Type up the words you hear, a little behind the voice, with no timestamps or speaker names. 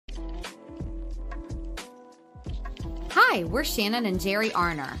Hi, we're Shannon and Jerry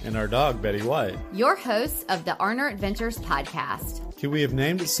Arner. And our dog, Betty White. Your hosts of the Arner Adventures podcast. Could we have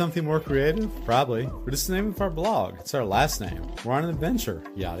named it something more creative? Probably. But it's the name of our blog. It's our last name. We're on an adventure.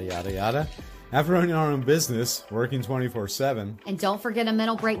 Yada, yada, yada. After owning our own business, working 24/7. And don't forget a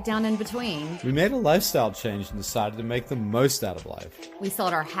mental breakdown in between. We made a lifestyle change and decided to make the most out of life. We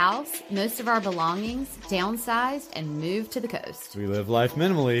sold our house, most of our belongings, downsized, and moved to the coast. We live life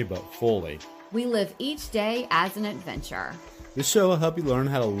minimally, but fully. We live each day as an adventure. This show will help you learn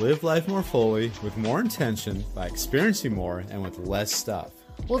how to live life more fully, with more intention, by experiencing more, and with less stuff.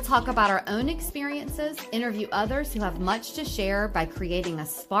 We'll talk about our own experiences, interview others who have much to share by creating a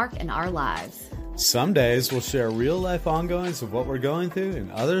spark in our lives. Some days we'll share real-life ongoings of what we're going through, and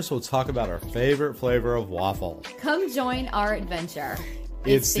others will talk about our favorite flavor of waffle. Come join our adventure.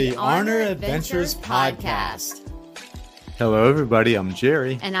 It's the Arner Adventures Podcast. Hello, everybody. I'm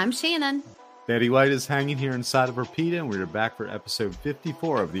Jerry. And I'm Shannon. Betty White is hanging here inside of her PETA, and we're back for episode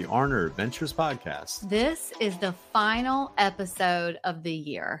 54 of the Arner Adventures Podcast. This is the final episode of the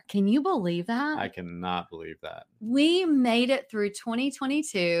year. Can you believe that? I cannot believe that. We made it through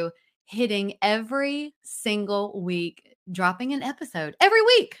 2022, hitting every single week, dropping an episode every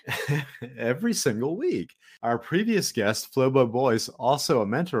week. Every single week. Our previous guest, Flobo Boyce, also a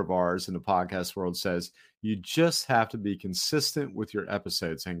mentor of ours in the podcast world, says, you just have to be consistent with your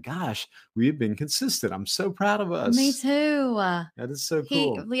episodes. And gosh, we've been consistent. I'm so proud of us. Me too. That is so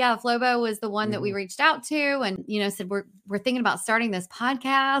cool. Flobo was the one that we reached out to and, said, we're thinking about starting this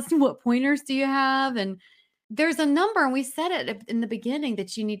podcast. What pointers do you have? And there's a number, and we said it in the beginning,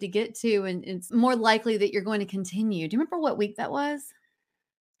 that you need to get to, and it's more likely that you're going to continue. Do you remember what week that was?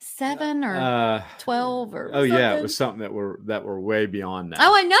 7 or 12 or something? Yeah, it was something that we're way beyond that.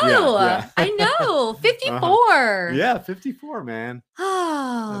 Oh, I know. Yeah. I know. 54. Yeah, 54, man.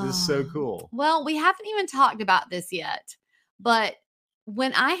 Oh, that is so cool. Well, we haven't even talked about this yet, but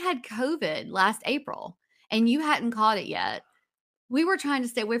when I had COVID last April and you hadn't caught it yet, we were trying to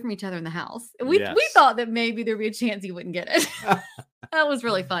stay away from each other in the house. We thought that maybe there'd be a chance you wouldn't get it. That was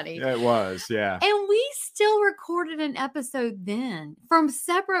really funny. It was, yeah. And we still recorded an episode then from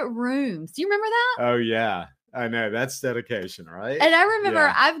separate rooms. Do you remember that? Oh, yeah. I know. That's dedication, right? And I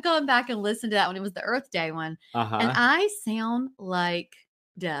remember I've gone back and listened to that when it was the Earth Day one. Uh-huh. And I sound like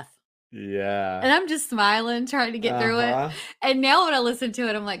death. Yeah. And I'm just smiling, trying to get through it. And now when I listen to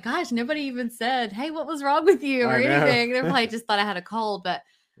it, I'm like, gosh, nobody even said, hey, what was wrong with you or anything. They probably just thought I had a cold. But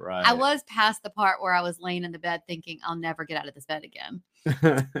I was past the part where I was laying in the bed thinking, I'll never get out of this bed again.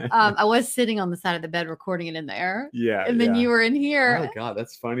 I was sitting on the side of the bed recording it in there. Yeah. And then you were in here. Oh, God,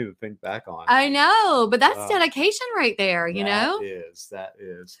 that's funny to think back on. I know, but that's dedication right there, you know? That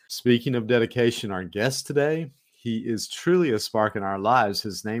is. Speaking of dedication, our guest today, he is truly a spark in our lives.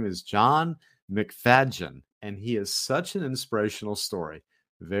 His name is John McFadzean, and he is such an inspirational story.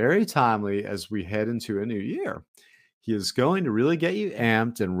 Very timely as we head into a new year. He is going to really get you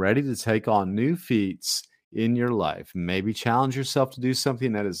amped and ready to take on new feats in your life. Maybe challenge yourself to do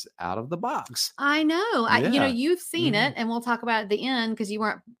something that is out of the box. I know. You've seen it, and we'll talk about it at the end because you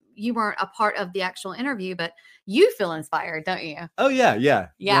weren't a part of the actual interview, but you feel inspired, don't you? Oh, yeah.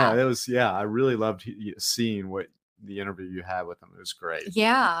 It was, I really loved seeing what the interview you had with him. It was great.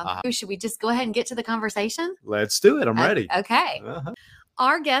 Yeah. Should we just go ahead and get to the conversation? Let's do it. I'm ready. Okay.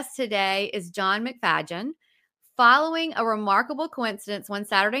 Our guest today is John McFadzean. Following a remarkable coincidence one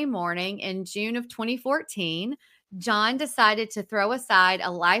Saturday morning in June of 2014, John decided to throw aside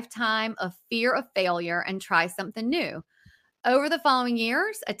a lifetime of fear of failure and try something new. Over the following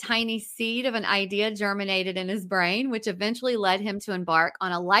years, a tiny seed of an idea germinated in his brain, which eventually led him to embark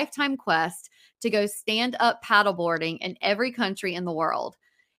on a lifetime quest to go stand-up paddleboarding in every country in the world.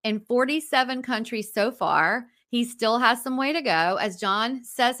 In 47 countries so far, he still has some way to go. As John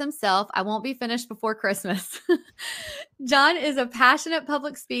says himself, I won't be finished before Christmas. John is a passionate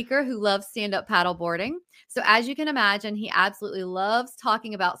public speaker who loves stand-up paddleboarding. So as you can imagine, he absolutely loves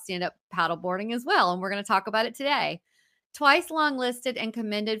talking about stand-up paddleboarding as well. And we're going to talk about it today. Twice longlisted and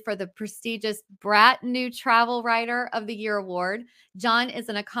commended for the prestigious Brat New Travel Writer of the Year award, John is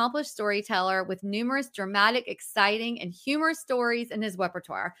an accomplished storyteller with numerous dramatic, exciting, and humorous stories in his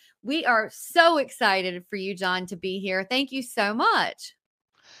repertoire. We are so excited for you, John, to be here. Thank you so much.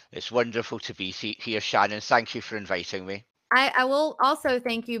 It's wonderful to be here, Shannon. Thank you for inviting me. I will also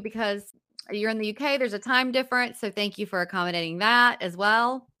thank you because you're in the UK. There's a time difference, so thank you for accommodating that as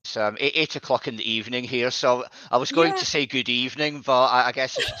well. It's 8 o'clock in the evening here, so I was going to say good evening, but I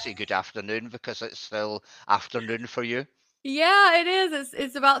guess I should say good afternoon because it's still afternoon for you. Yeah, it is.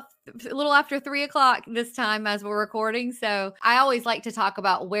 It's about a little after 3 o'clock this time as we're recording. So I always like to talk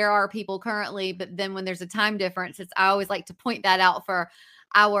about where are people currently, but then when there's a time difference, I always like to point that out for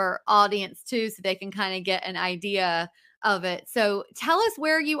our audience too, so they can kind of get an idea of it. So tell us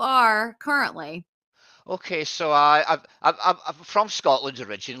where you are currently. Okay, so I'm from Scotland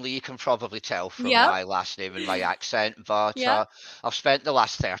originally. You can probably tell from Yep. my last name and my accent, but Yep. I've spent the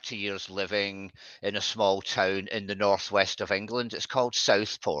last 30 years living in a small town in the northwest of England. It's called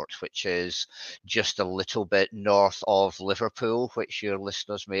Southport, which is just a little bit north of Liverpool, which your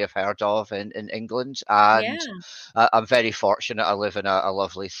listeners may have heard of in England. And Yeah. I'm very fortunate. I live in a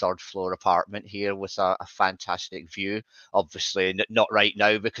lovely third floor apartment here with a fantastic view. Obviously, not right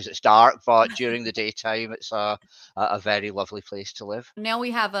now because it's dark, but during the daytime, it's a very lovely place to live. Now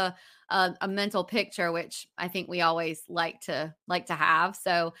we have a mental picture, which I think we always like to have.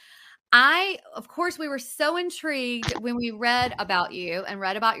 So of course, we were so intrigued when we read about you and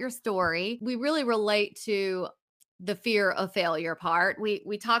read about your story. We really relate to the fear of failure part.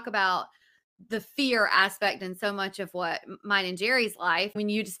 We talk about the fear aspect in so much of what mine and Jerry's life. When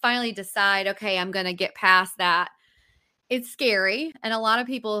you just finally decide, okay, I'm going to get past that, it's scary. And a lot of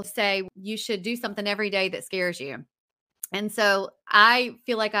people say you should do something every day that scares you. And so I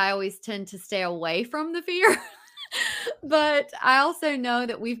feel like I always tend to stay away from the fear. But I also know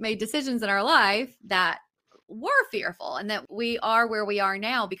that we've made decisions in our life that were fearful and that we are where we are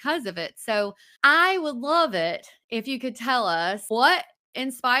now because of it. So I would love it if you could tell us what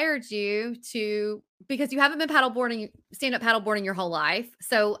inspired you to, because you haven't been stand-up paddleboarding your whole life.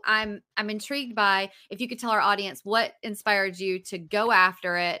 So I'm intrigued by if you could tell our audience what inspired you to go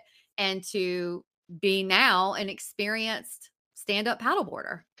after it and to be now an experienced stand-up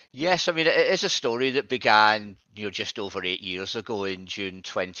paddleboarder. Yes, I mean it is a story that began, just over 8 years ago in June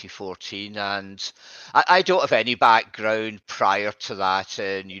 2014, and I don't have any background prior to that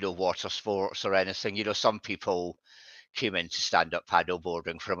in, water sports or anything. Some people came into stand-up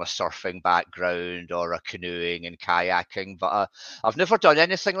paddleboarding from a surfing background or a canoeing and kayaking, but I've never done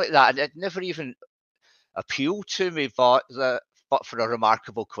anything like that, and it never even appealed to me. But for a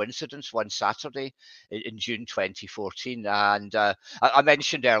remarkable coincidence, one Saturday in June 2014, and I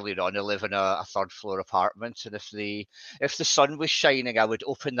mentioned earlier on, I live in a third floor apartment, and if the sun was shining, I would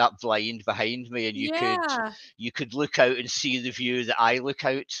open that blind behind me, and Yeah. you could look out and see the view that I look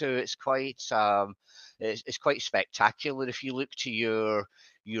out to. It's quite spectacular. If you look to your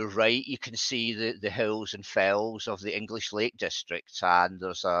right, you can see the hills and fells of the English Lake District, and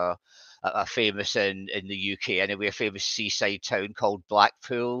there's a famous in the UK anyway, a famous seaside town called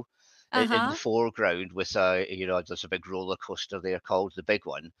Blackpool in the Uh-huh. foreground with there's a big roller coaster there called the Big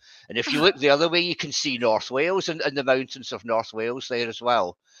One. And if you look the other way, you can see North Wales and the mountains of North Wales there as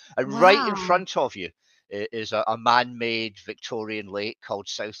well. And right in Wow. front of you is a man-made Victorian lake called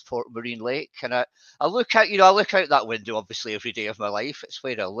Southport Marine Lake. And I look out that window obviously every day of my life. It's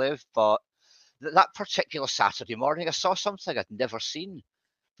where I live, but that particular Saturday morning, I saw something I'd never seen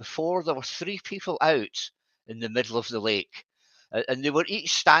before. There were three people out in the middle of the lake, and they were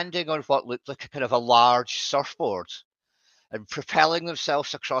each standing on what looked like a kind of a large surfboard and propelling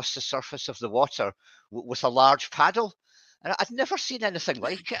themselves across the surface of the water with a large paddle. And I'd never seen anything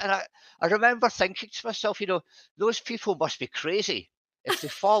like it. And I remember thinking to myself, those people must be crazy. If they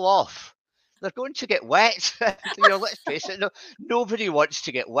fall off, they're going to get wet. Let's face it, nobody wants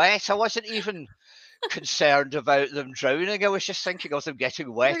to get wet. I wasn't even concerned about them drowning. I was just thinking of them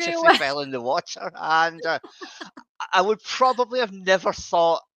getting wet if they fell in the water. And I would probably have never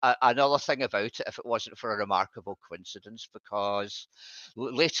thought another thing about it if it wasn't for a remarkable coincidence, because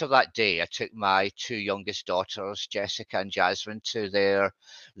later that day I took my two youngest daughters, Jessica and Jasmine, to their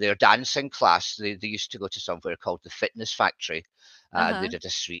dancing class. They used to go to somewhere called the Fitness Factory. They Uh-huh. did a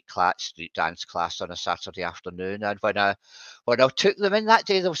street dance class on a Saturday afternoon. And when I took them in that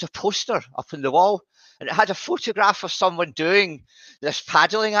day, there was a poster up on the wall, and it had a photograph of someone doing this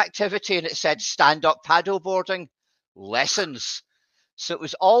paddling activity, and it said "Stand-up paddleboarding lessons." So it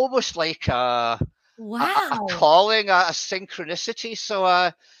was almost like a Wow. calling, a synchronicity. So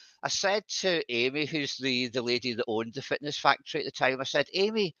I said to Amy, who's the lady that owned the Fitness Factory at the time, I said,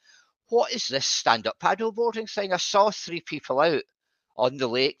 "Amy, what is this stand-up paddleboarding thing? I saw three people out on the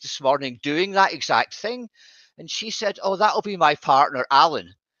lake this morning doing that exact thing." And she said, "Oh, that'll be my partner,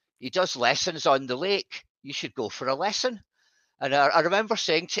 Alan. He does lessons on the lake. You should go for a lesson." And I remember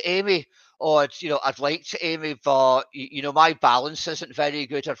saying to Amy, "Oh, I'd like to, Amy, but my balance isn't very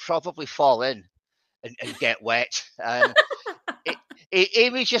good. I'd probably fall in and get wet." And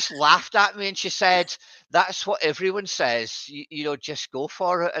Amy just laughed at me and she said, "That's what everyone says. Just go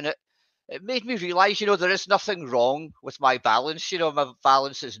for it." And it made me realize, there is nothing wrong with my balance. My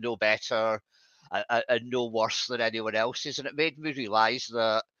balance is no better and no worse than anyone else's. And it made me realize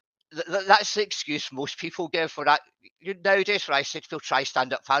that that's the excuse most people give for that. Nowadays, when I say to people, try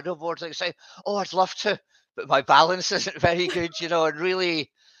stand-up paddleboard, they say, "Oh, I'd love to, but my balance isn't very good," and really,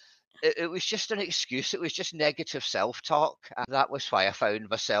 it was just an excuse. It was just negative self-talk. And that was why I found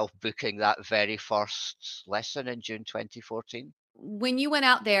myself booking that very first lesson in June 2014. When you went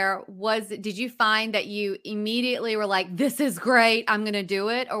out there, did you find that you immediately were like, this is great, I'm going to do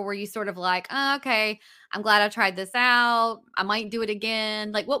it? Or were you sort of like, oh, okay, I'm glad I tried this out, I might do it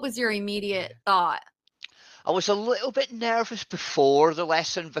again? Like, what was your immediate thought? I was a little bit nervous before the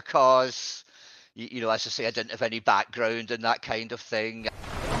lesson because, as I say, I didn't have any background in that kind of thing.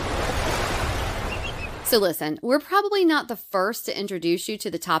 So listen, we're probably not the first to introduce you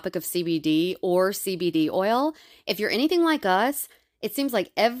to the topic of CBD or CBD oil. If you're anything like us, it seems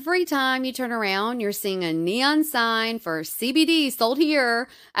like every time you turn around, you're seeing a neon sign for CBD sold here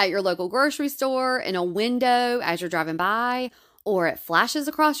at your local grocery store, in a window as you're driving by, or it flashes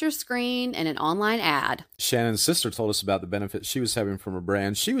across your screen in an online ad. Shannon's sister told us about the benefits she was having from a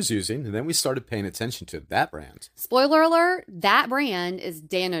brand she was using, and then we started paying attention to that brand. Spoiler alert, that brand is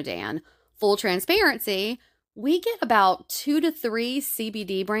Danodan. Full transparency, we get about 2 to 3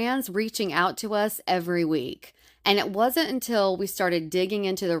 CBD brands reaching out to us every week. And it wasn't until we started digging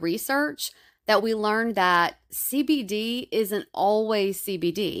into the research that we learned that CBD isn't always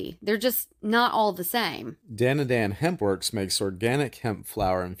CBD. They're just not all the same. Danodan Hempworks makes organic hemp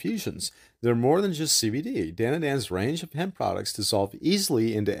flower infusions. They're more than just CBD. Danodan's range of hemp products dissolve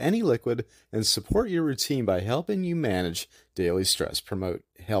easily into any liquid and support your routine by helping you manage daily stress, promote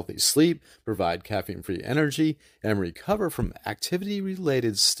healthy sleep, provide caffeine-free energy, and recover from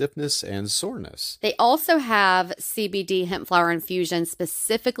activity-related stiffness and soreness. They also have CBD hemp flower infusion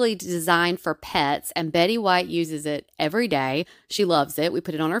specifically designed for pets, and Betty White uses it every day. She loves it. We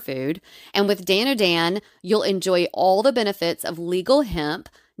put it on her food. And with Danodan, you'll enjoy all the benefits of legal hemp,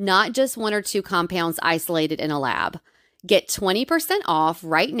 not just 1 or 2 compounds isolated in a lab. Get 20% off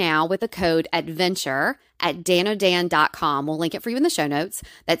right now with the code ADVENTURE at danodan.com. We'll link it for you in the show notes.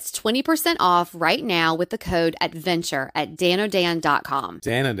 That's 20% off right now with the code ADVENTURE at danodan.com.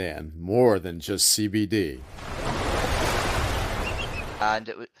 Danodan, more than just CBD. And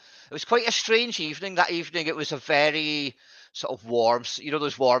it was quite a strange evening. That evening, it was a very sort of warm,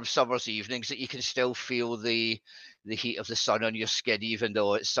 those warm summer's evenings that you can still feel the heat of the sun on your skin, even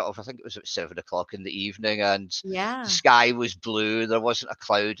though it's sort of, I think it was at 7 o'clock in the evening, and Yeah. the sky was blue. There wasn't a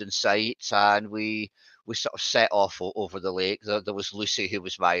cloud in sight, and we sort of set off over the lake. There was Lucy, who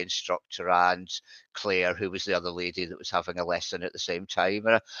was my instructor, and Claire, who was the other lady that was having a lesson at the same time.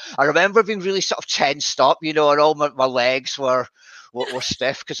 And I remember being really sort of tensed up, and all my legs were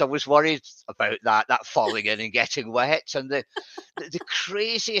stiff because I was worried about that falling in and getting wet. And the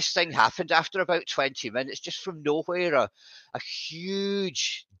craziest thing happened after about 20 minutes, just from nowhere. A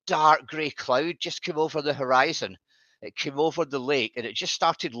huge dark grey cloud just came over the horizon. It came over the lake, and it just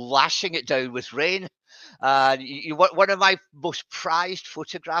started lashing it down with rain. And one of my most prized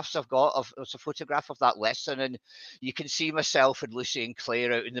photographs I've got was a photograph of that lesson, and you can see myself and Lucy and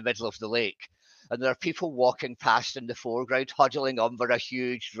Claire out in the middle of the lake. And there are people walking past in the foreground, huddling under a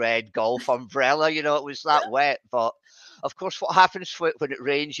huge red golf umbrella. It was that wet. But of course, what happens when it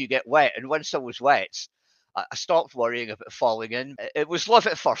rains, you get wet. And once I was wet, I stopped worrying about falling in. It was love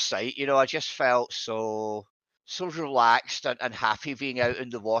at first sight. I just felt so relaxed and happy being out in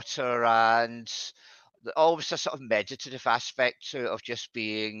the water, and always a sort of meditative aspect to it, of just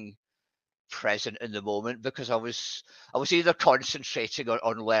being present in the moment, because I was either concentrating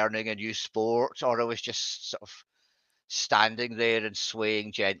on learning a new sport, or I was just sort of standing there and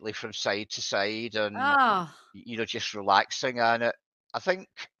swaying gently from side to side, and just relaxing. And I think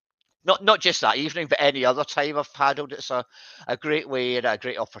not just that evening, but any other time I've paddled, it's a great way and a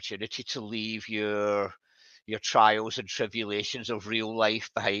great opportunity to leave your trials and tribulations of real life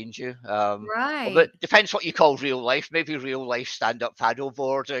behind you. Right. Although it depends what you call real life. Maybe real life stand-up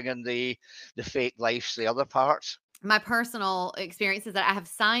paddleboarding, and the fake life's the other part. My personal experience is that I have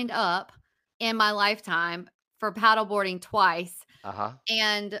signed up in my lifetime for paddleboarding twice.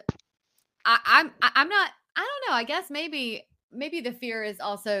 And I'm not, I don't know, I guess maybe the fear is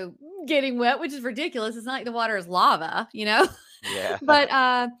also getting wet, which is ridiculous. It's not like the water is lava, Yeah. But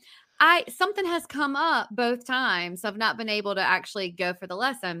something has come up both times. I've not been able to actually go for the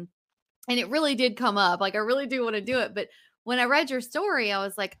lesson, and it really did come up. Like, I really do want to do it. But when I read your story, I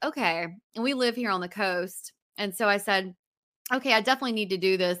was like, okay, and we live here on the coast. And so I said, okay, I definitely need to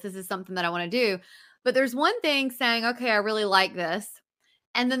do this. This is something that I want to do. But there's one thing saying, okay, I really like this.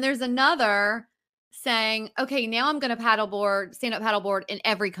 And then there's another saying, okay, now I'm going to stand up paddleboard in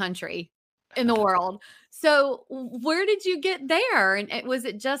every country in the world. So where did you get there? And was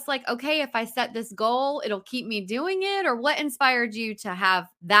it just like, okay, if I set this goal, it'll keep me doing it? Or what inspired you to have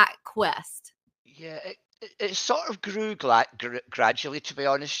that quest? Yeah, it sort of grew gradually, to be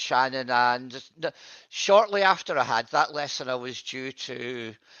honest, Shannon. And shortly after I had that lesson, I was due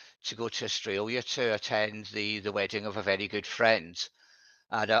to go to Australia to attend the wedding of a very good friend.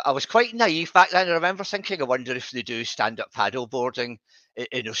 And I was quite naive back then. I remember thinking, I wonder if they do stand-up paddleboarding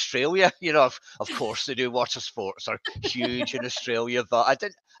in Australia. You know, of course they do. Water sports are huge in Australia, but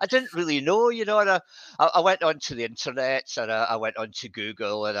I didn't really know. You know, and I went onto the internet and I went onto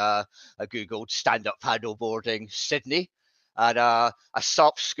Google and I googled stand-up paddleboarding Sydney, and a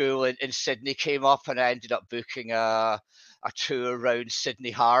SUP school in Sydney came up, and I ended up booking a tour around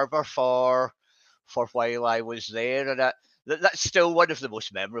Sydney Harbour for while I was there, and that's still one of the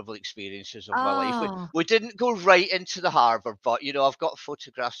most memorable experiences of my life. Oh, We didn't go right into the harbour, but you know, I've got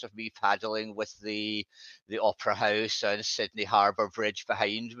photographs of me paddling with the Opera House and Sydney Harbour Bridge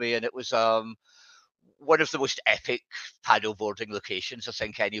behind me, and it was one of the most epic paddleboarding locations I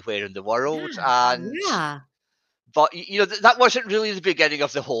think anywhere in the world. And yeah. but you know, that wasn't really the beginning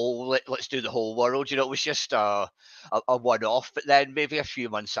of the whole let's do the whole world. You know, it was just a one-off. But then maybe a few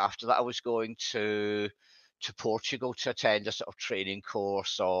months after that, I was going to Portugal to attend a sort of training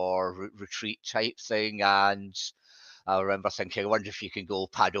course or retreat type thing. And I remember thinking, I wonder if you can go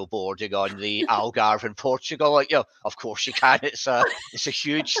paddle boarding on the Algarve in Portugal. Like, you know, of course you can. It's a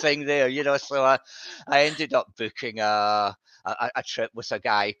huge thing there, you know. So I ended up booking a trip with a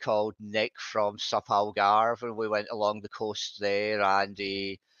guy called Nick from SUP Algarve, and we went along the coast there, and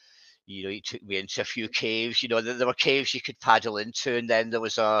he took me into a few caves. You know, there were caves you could paddle into, and then there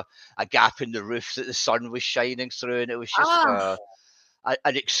was a gap in the roof that the sun was shining through, and it was just Oh,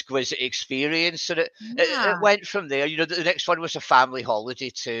 an exquisite experience. And it yeah. went from there. You know, the next one was a family holiday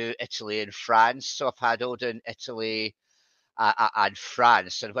to Italy and France. So I paddled in Italy and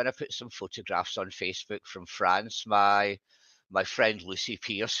France. And when I put some photographs on Facebook from France, my friend Lucy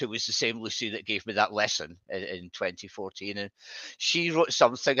Pierce, who was the same Lucy that gave me that lesson in 2014, and she wrote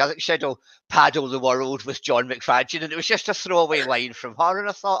something. I think she said, "Oh, paddle the world with John McFadzean," and it was just a throwaway line from her. And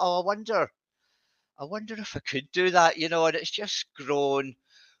I thought, oh, I wonder if I could do that, you know. And it's just grown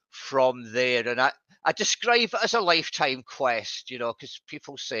from there. And I describe it as a lifetime quest, you know, because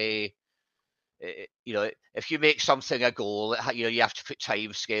people say, you know, if you make something a goal, you know, you have to put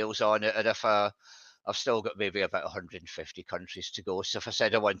time scales on it. And if I've still got maybe about 150 countries to go. So if I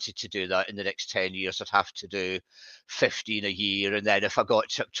said I wanted to do that in the next 10 years, I'd have to do 15 a year. And then if I got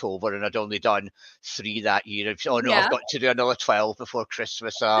to October and I'd only done 3 that year, oh no, Yeah. I've got to do another 12 before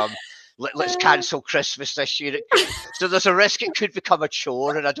Christmas. Let's cancel Christmas this year. So there's a risk it could become a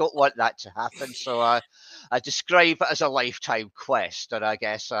chore, and I don't want that to happen. So I describe it as a lifetime quest, and I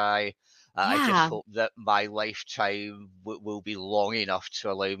guess I just Yeah. hope that my lifetime will be long enough to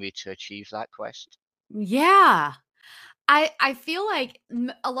allow me to achieve that quest. Yeah. I feel like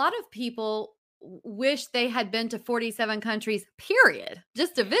a lot of people wish they had been to 47 countries, period,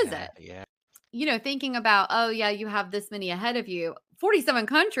 just to Yeah, visit. yeah. You know, thinking about, oh, yeah, you have this many ahead of you, 47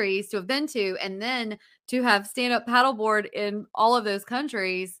 countries to have been to, and then to have stand up paddleboard in all of those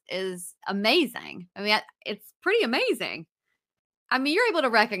countries is amazing. I mean, it's pretty amazing. I mean, you're able to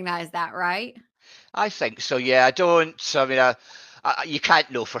recognize that, right? I think so. Yeah, I don't. I mean, you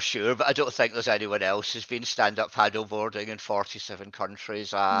can't know for sure, but I don't think there's anyone else who's been stand-up paddleboarding in 47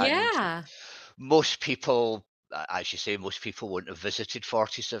 countries. And Yeah. most people, as you say, most people wouldn't have visited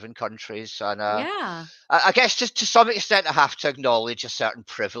 47 countries. And Yeah. I guess just to some extent, I have to acknowledge a certain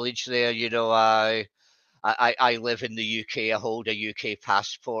privilege there. You know, I live in the UK. I hold a UK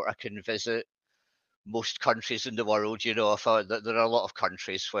passport. I can visit most countries in the world. You know, there are a lot of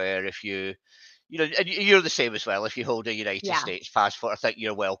countries where if you know, and you're the same as well. If you hold a United Yeah. States passport, I think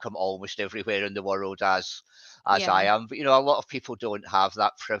you're welcome almost everywhere in the world, as I Yeah. am. But you know, a lot of people don't have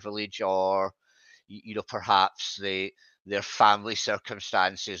that privilege, or you know, perhaps their family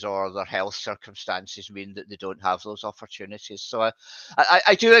circumstances or their health circumstances mean that they don't have those opportunities. So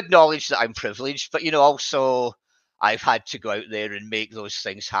I do acknowledge that I'm privileged, but you know, also I've had to go out there and make those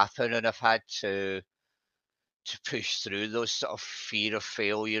things happen, and I've had to push through those sort of fear of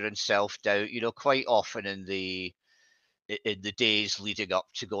failure and self-doubt. You know, quite often in the days leading up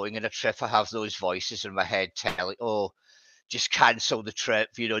to going on a trip, I have those voices in my head telling, oh, just cancel the trip.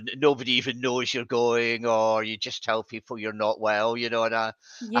 You know, nobody even knows you're going, or you just tell people you're not well, you know. And I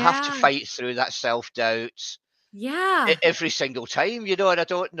have to Yeah. fight through that self-doubt Yeah. every single time, you know. And I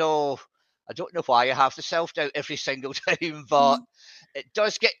don't know why I have the self-doubt every single time, but it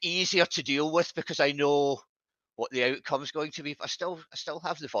does get easier to deal with because I know what the outcome's going to be. But I still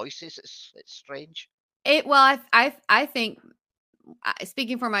have the voices. It's strange. I think,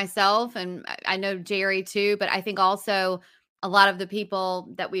 speaking for myself, and I know Jerry too, but I think also a lot of the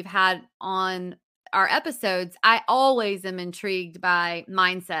people that we've had on our episodes, I always am intrigued by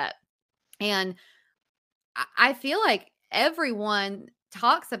mindset. And I feel like everyone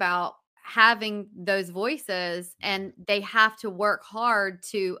talks about having those voices, and they have to work hard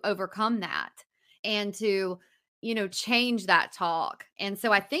to overcome that and to, change that talk. And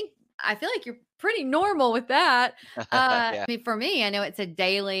so I feel like you're pretty normal with that. Yeah. I mean, for me, I know it's a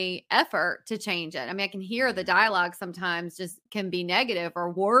daily effort to change it. I mean, I can hear the dialogue sometimes just can be negative or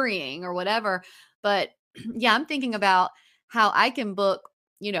worrying or whatever. But yeah, I'm thinking about how I can book,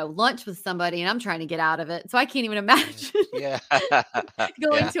 lunch with somebody and I'm trying to get out of it. So I can't even imagine Yeah.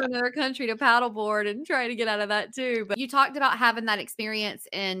 going Yeah. to another country to paddleboard and trying to get out of that too. But you talked about having that experience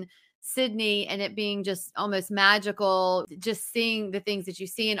in Sydney and it being just almost magical, just seeing the things that you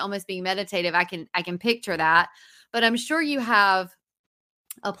see and almost being meditative. I can picture that. But I'm sure you have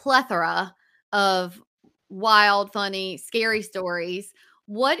a plethora of wild, funny, scary stories.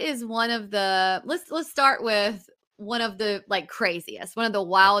 What is one of the let's start with one of the craziest, one of the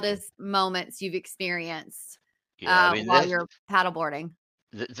wildest moments you've experienced Yeah. I mean, while you're paddleboarding?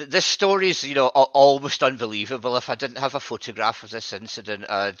 this story is, almost unbelievable. If I didn't have a photograph of this incident,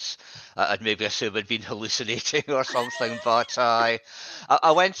 I'd maybe assume I'd been hallucinating or something. But I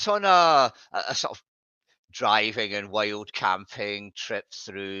went on a sort of driving and wild camping trip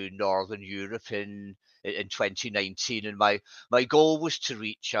through Northern Europe in 2019, and my goal was to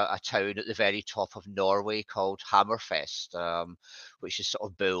reach a town at the very top of Norway called Hammerfest, which is sort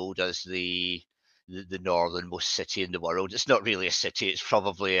of billed as the northernmost city in the world. It's not really a city; it's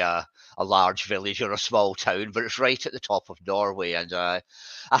probably a large village or a small town, but it's right at the top of Norway. And I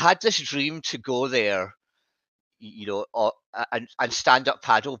had this dream to go there, and stand up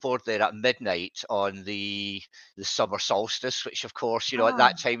paddleboard there at midnight on the summer solstice, which of course, at Oh,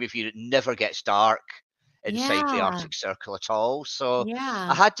 that time of year it never gets dark inside the yeah. Arctic Circle at all. So I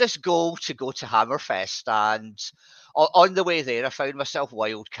Yeah. had this goal to go to Hammerfest, and on the way there, I found myself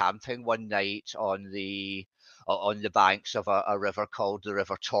wild camping one night on the banks of a river called the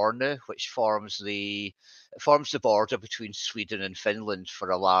River Torne, which forms the border between Sweden and Finland for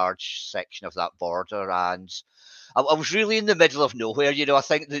a large section of that border. And I was really in the middle of nowhere. I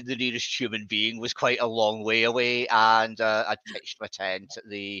think the nearest human being was quite a long way away, and I'd pitched my tent at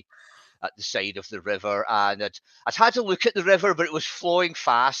the side of the river, and I'd had a look at the river, but it was flowing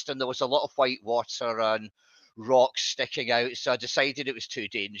fast, and there was a lot of white water and rocks sticking out. So I decided it was too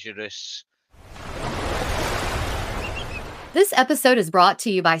dangerous. This episode is brought to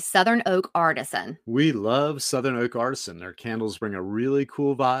you by Southern Oak Artisan. We love Southern Oak Artisan. Their candles bring a really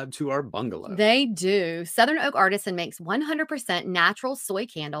cool vibe to our bungalow. They do. Southern Oak Artisan makes 100% natural soy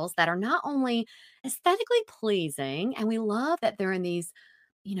candles that are not only aesthetically pleasing, and we love that they're in these,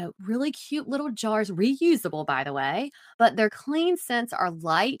 really cute little jars, reusable, by the way, but their clean scents are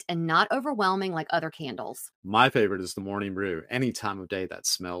light and not overwhelming like other candles. My favorite is the morning brew. Any time of day that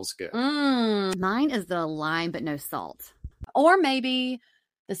smells good. Mine is the lime but no salt. Or maybe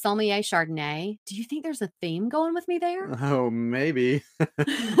the Sommelier Chardonnay. Do you think there's a theme going with me there? Oh, maybe.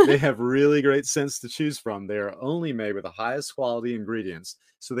 They have really great scents to choose from. They are only made with the highest quality ingredients,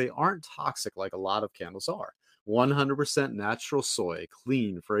 so they aren't toxic like a lot of candles are. 100% natural soy,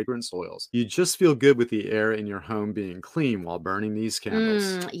 clean fragrance oils. You just feel good with the air in your home being clean while burning these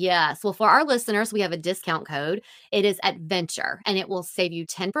candles. Yes. Well, for our listeners, we have a discount code. It is Adventure, and it will save you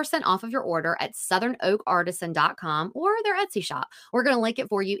 10% off of your order at southernoakartisan.com or their Etsy shop. We're going to link it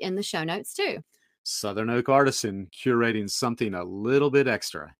for you in the show notes too. Southern Oak Artisan, curating something a little bit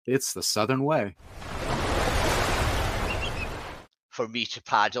extra. It's the Southern way. For me to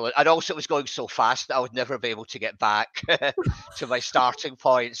paddle, and also it was going so fast that I would never be able to get back to my starting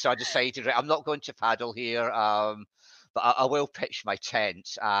point. So I decided, right, I'm not going to paddle here, but I will pitch my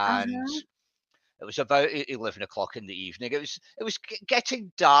tent. And it was about 11 o'clock in the evening. It was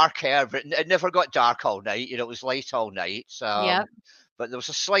getting darker, but it never got dark all night. It was light all night. Yep. But there was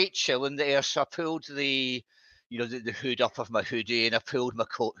a slight chill in the air, so I pulled the hood up of my hoodie, and I pulled my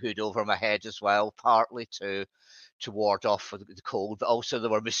coat hood over my head as well, partly to ward off the cold, but also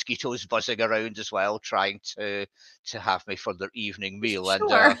there were mosquitoes buzzing around as well, trying to have me for their evening meal.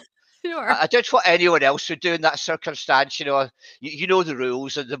 Sure. And I did what anyone else would do in that circumstance. You know the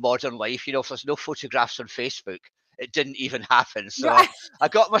rules of the modern life. If there's no photographs on Facebook, it didn't even happen. So Right. I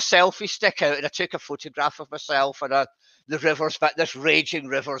got my selfie stick out and I took a photograph of myself, and I the river's, but this raging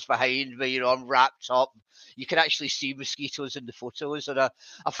river's behind me. I'm wrapped up. You can actually see mosquitoes in the photos, and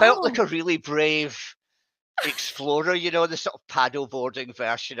I felt like a really brave explorer, the sort of paddleboarding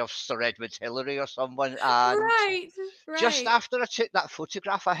version of Sir Edmund Hillary or someone. And just Right. after I took that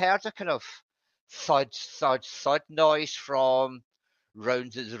photograph, I heard a kind of thud, thud, thud noise from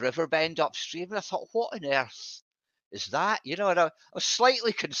round the river bend upstream. And I thought, what on earth is that? And I was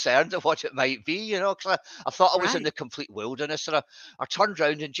slightly concerned at what it might be, because I thought I was in the complete wilderness. And I turned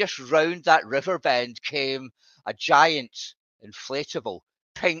round, and just round that river bend came a giant inflatable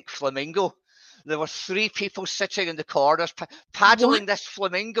pink flamingo. There were 3 people sitting in the corners paddling this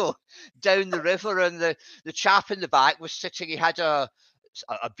flamingo down the river, and the chap in the back was sitting. He had a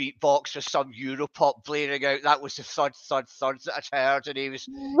beatbox with some Europop blaring out. That was the thud, thud, thud that I'd heard, and he was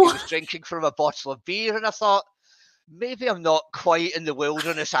drinking from a bottle of beer. And I thought, maybe I'm not quite in the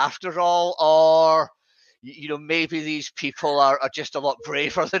wilderness after all, or maybe these people are just a lot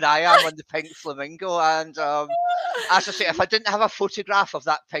braver than I am on the pink flamingo. And as I say, if I didn't have a photograph of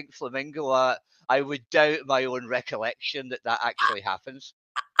that pink flamingo, I would doubt my own recollection that actually happens.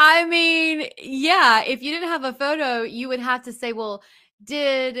 I mean, yeah, if you didn't have a photo, you would have to say, well,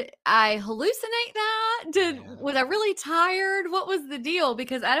 did I hallucinate that? Was I really tired? What was the deal?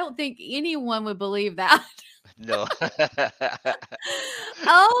 Because I don't think anyone would believe that. No.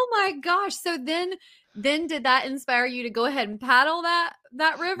 Oh my gosh. So then did that inspire you to go ahead and paddle that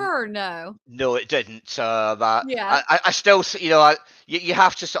river, or no? No, it didn't. Yeah. I still, you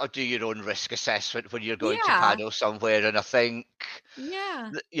have to sort of do your own risk assessment when you're going to paddle somewhere. And I think,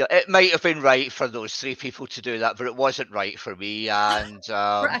 it might have been right for those 3 people to do that, but it wasn't right for me. And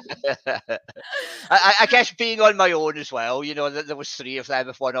I guess being on my own as well, there was 3 of them.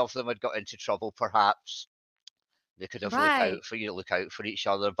 If one of them had got into trouble, perhaps they could have look out for each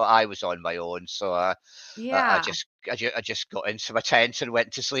other. But I was on my own, so I just got into my tent and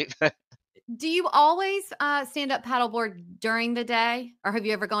went to sleep. Do you always stand up paddleboard during the day, or have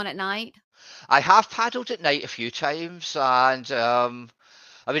you ever gone at night? I have paddled at night a few times, and I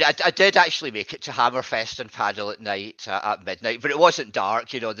mean, I did actually make it to Hammerfest and paddle at night at midnight, but it wasn't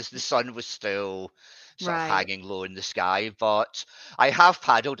dark. The sun was still sort of hanging low in the sky. But I have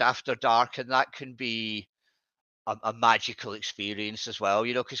paddled after dark, and that can be a magical experience as well,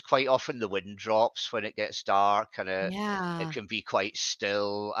 because quite often the wind drops when it gets dark, and it can be quite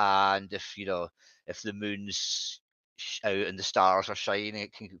still. And if the moon's out and the stars are shining,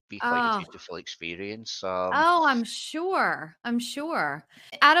 it can be quite a beautiful experience. I'm sure.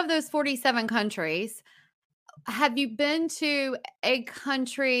 Out of those 47 countries, have you been to a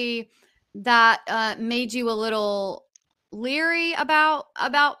country that made you a little leery about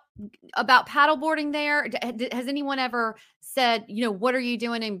paddleboarding there? Has anyone ever said, what are you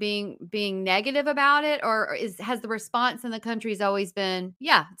doing, and being negative about it? Or has the response in the countries always been,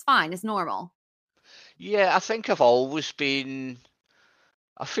 yeah, it's fine, it's normal? Yeah, I think I feel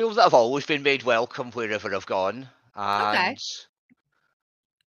that I've always been made welcome wherever I've gone. And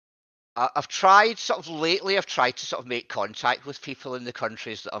I've tried to sort of make contact with people in the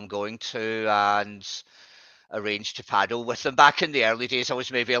countries that I'm going to, and arranged to paddle with them. Back in the early days, I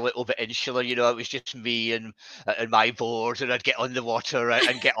was maybe a little bit insular. It was just me and my board, and I'd get on the water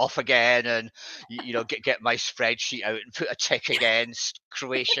and get off again, and get my spreadsheet out and put a tick against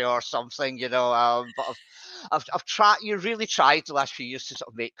Croatia or something. But I've really tried the last few years to sort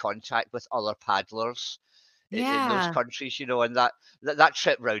of make contact with other paddlers in those countries, and that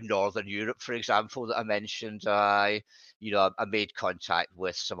trip around Northern Europe, for example, that I mentioned, I made contact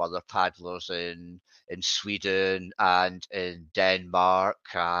with some other paddlers in Sweden and in Denmark,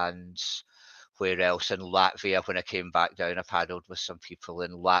 and where else, in Latvia. When I came back down, I paddled with some people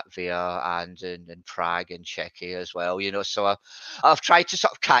in Latvia and in Prague and Czechia as well, so I've tried to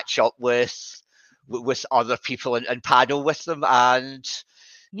sort of catch up with other people and paddle with them. And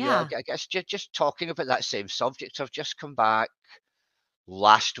I guess just talking about that same subject, I've just come back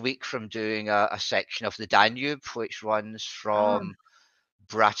last week from doing a section of the Danube, which runs from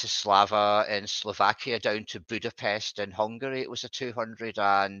Bratislava in Slovakia down to Budapest in Hungary. It was a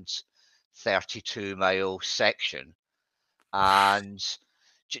 232-mile section. And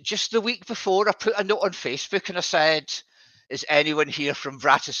just the week before, I put a note on Facebook and I said, is anyone here from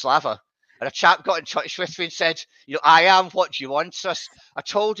Bratislava? And a chap got in touch with me and said, I am, what do you want? So I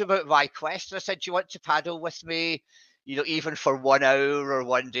told him about my quest, and I said, do you want to paddle with me, even for 1 hour or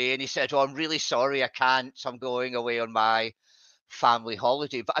one day? And he said, oh, I'm really sorry, I can't. I'm going away on my family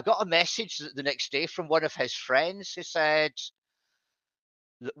holiday. But I got a message the next day from one of his friends who said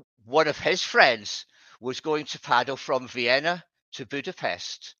that one of his friends was going to paddle from Vienna to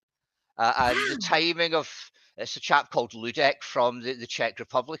Budapest. And the timing of it's a chap called Ludek from the Czech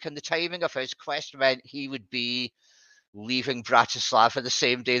Republic, and the timing of his quest meant he would be leaving Bratislava the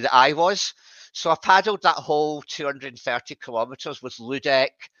same day that I was. So I paddled that whole 230 kilometers with Ludek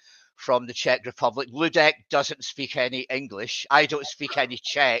from the Czech Republic. Ludek doesn't speak any English. I don't speak any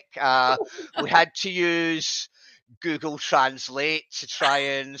Czech. We had to use Google Translate to try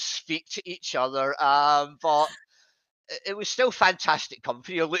and speak to each other. But it was still fantastic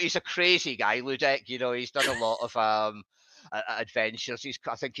company. He's a crazy guy, Ludek. He's done a lot of adventures.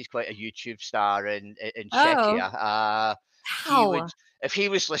 I think he's quite a YouTube star in Czechia. He would, Wow. if he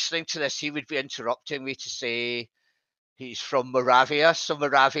was listening to this, he would be interrupting me to say he's from Moravia. So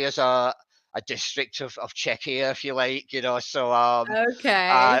Moravia is a district of Czechia, if you like. So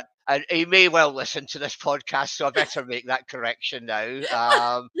Okay. and he may well listen to this podcast, so I better make that correction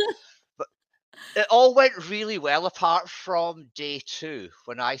now. But it all went really well apart from day 2,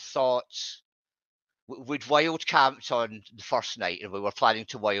 when I thought we'd wild camped on the first night and we were planning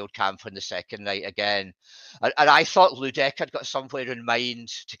to wild camp on the second night again. And I thought Ludek had got somewhere in mind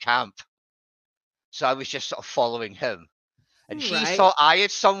to camp. So I was just sort of following him. And he Right. thought I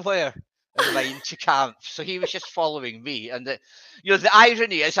had somewhere in mind to camp. So he was just following me. And the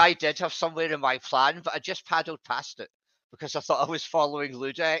irony is I did have somewhere in my plan, but I just paddled past it because I thought I was following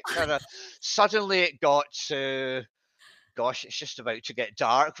Ludek. And suddenly it got to, gosh, it's just about to get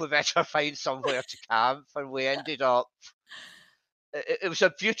dark. We better find somewhere to camp. And we ended up, it was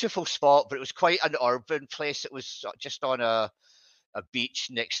a beautiful spot, but it was quite an urban place. It was just on a beach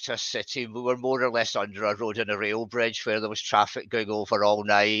next to a city. We were more or less under a road and a rail bridge where there was traffic going over all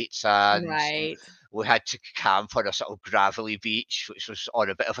night, and Right. we had to camp on a sort of gravelly beach, which was on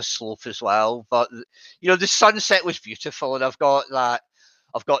a bit of a slope as well. But the sunset was beautiful, and I've got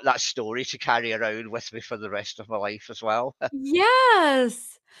that story to carry around with me for the rest of my life as well.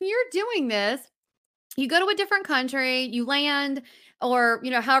 Yes. You're doing this. You go to a different country, you land, or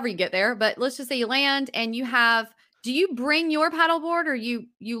however you get there, but let's just say you land and do you bring your paddleboard, or you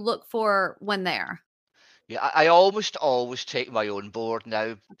look for one there? Yeah, I almost always take my own board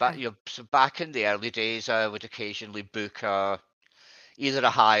now. But Okay. so back in the early days, I would occasionally book either a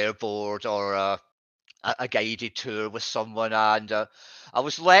hire board or a guided tour with someone, and I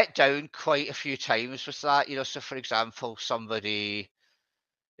was let down quite a few times with that. So for example, somebody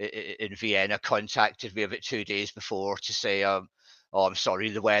in Vienna contacted me about 2 days before to say, "Oh, I'm sorry,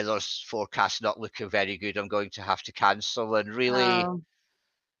 the weather's forecast not looking very good. I'm going to have to cancel." And really, Oh.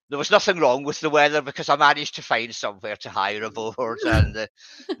 there was nothing wrong with the weather because I managed to find somewhere to hire a board, and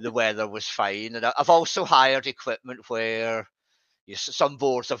the weather was fine. And I've also hired equipment where some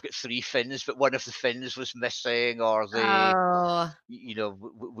boards have got 3 fins, but one of the fins was missing, or Oh.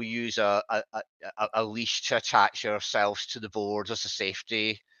 we use a leash to attach ourselves to the board as a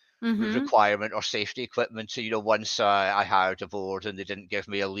safety Mhm. requirement or safety equipment. So once I hired a board and they didn't give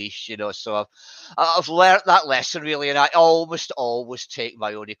me a leash, so I've learnt that lesson really, and I almost always take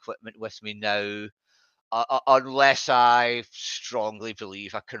my own equipment with me now, unless I strongly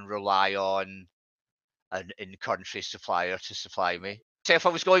believe I can rely on an in-country supplier to supply me. So if I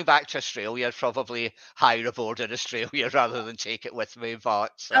was going back to Australia, I'd probably hire a board in Australia rather than take it with me.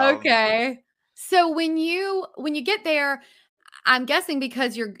 But Okay. So when you get there, I'm guessing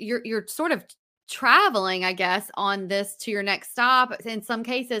because you're sort of traveling, I guess, on this to your next stop in some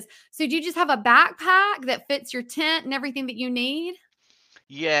cases. So do you just have a backpack that fits your tent and everything that you need?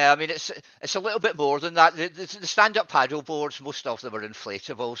 yeah, I mean it's a little bit more than that. The stand-up paddle boards, most of them are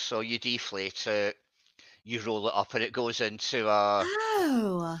inflatable, so you deflate it, you roll it up, and Oh.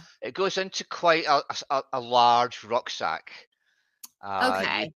 it goes into quite a large rucksack. You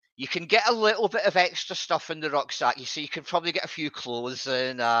Okay. you can get a little bit of extra stuff in the rucksack. You see, you can probably get a few clothes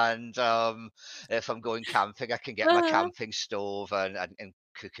in, and if I'm going camping, I can get my Uh-huh. camping stove and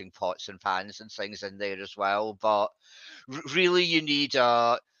cooking pots and pans and things in there as well. But really, you need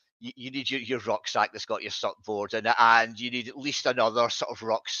your rucksack that's got your suck board in it, and you need at least another sort of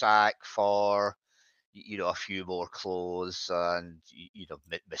rucksack for a few more clothes and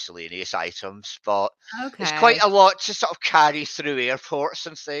miscellaneous items. But it's quite Okay. a lot to sort of carry through airports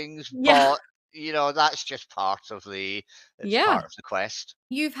and things. Yeah. But that's just it's Yeah. part of the quest.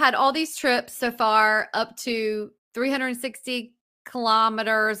 You've had all these trips so far up to 360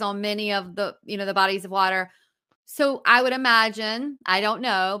 kilometers on many of the bodies of water. So I would imagine, I don't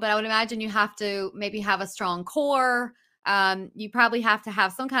know, but I would imagine you have to maybe have a strong core. You probably have to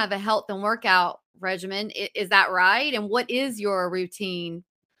have some kind of a health and workout regimen. Is that right? And what is your routine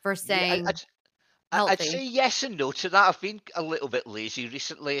for Yeah, staying I'd healthy? say yes and no to that. I've been a little bit lazy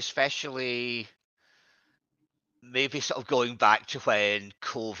recently, especially maybe sort of going back to when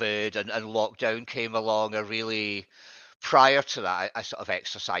COVID and lockdown came along, prior to that, I sort of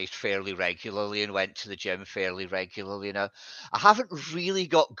exercised fairly regularly and went to the gym fairly regularly. Now, I haven't really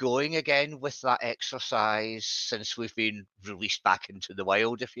got going again with that exercise since we've been released back into the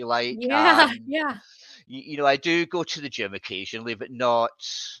wild, if you like. Yeah, yeah. I do go to the gym occasionally, but not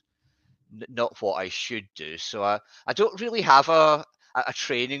what I should do. So I don't really have a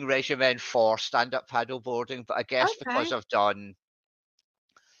training regimen for stand-up paddleboarding, but I guess because Okay.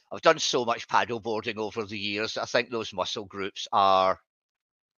 I've done so much paddleboarding over the years, I think those muscle groups are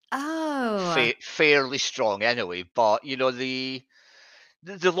Oh, fairly strong anyway. But the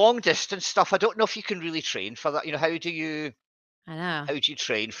long distance stuff, I don't know if you can really train for that. I know. How do you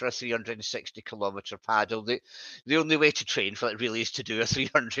train for a 360-kilometer paddle? The only way to train for it really is to do a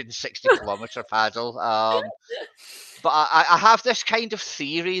 360-kilometer paddle. But I have this kind of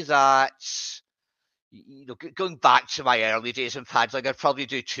theory that going back to my early days in paddling, I'd probably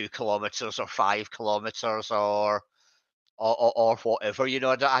do 2 kilometers or 5 kilometers or whatever.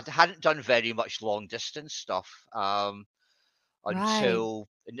 I hadn't done very much long distance stuff Right. until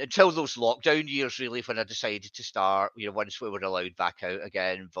those lockdown years, really, when I decided to start. Once we were allowed back out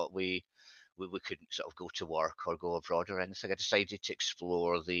again, but we couldn't sort of go to work or go abroad or anything. I decided to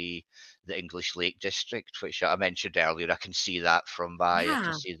explore the English Lake District, which I mentioned earlier. I can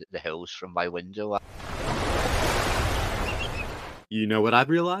Yeah. see the hills from my window. You know what I've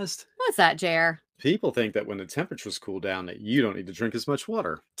realized? What's that, Jer? People think that when the temperatures cool down that you don't need to drink as much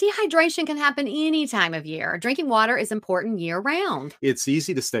water. Dehydration can happen any time of year. Drinking water is important year round. It's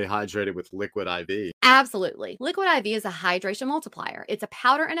easy to stay hydrated with Liquid IV. Absolutely. Liquid IV is a hydration multiplier. It's a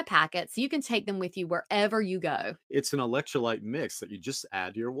powder and a packet, so you can take them with you wherever you go. It's an electrolyte mix that you just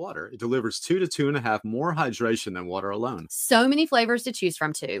add to your water. It delivers 2 to 2.5 more hydration than water alone. So many flavors to choose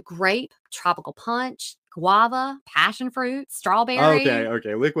from, too. Grape, tropical punch, guava, passion fruit, strawberry.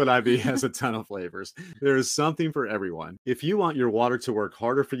 Okay. Liquid IV has a ton of flavors. There is something for everyone. If you want your water to work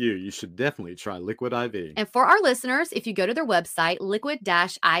harder for you, you should definitely try Liquid IV. And for our listeners, if you go to their website,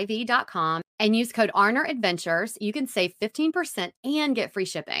 liquid-iv.com, and use code Arner Adventures, you can save 15% and get free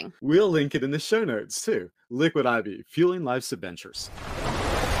shipping. We'll link it in the show notes too. Liquid IV, fueling life's adventures.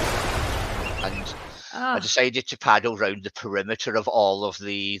 And I decided to paddle around the perimeter of all of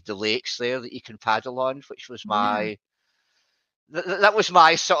the lakes there that you can paddle on, which was that was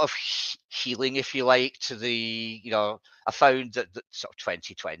my sort of healing, if you like, to I found that sort of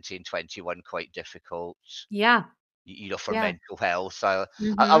 2020 and 21 quite difficult, Yeah. for Yeah. mental health. I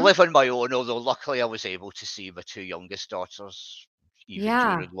Mhm. live on my own, although luckily I was able to see my 2 youngest daughters even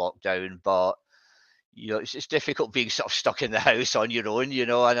Yeah. during lockdown. But it's difficult being sort of stuck in the house on your own,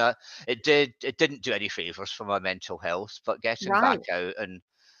 and it didn't do any favors for my mental health. But getting Right. back out and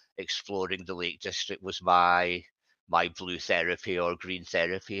exploring the Lake District was my blue therapy or green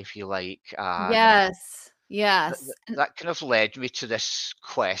therapy, if you like. And Yes. Yes. that kind of led me to this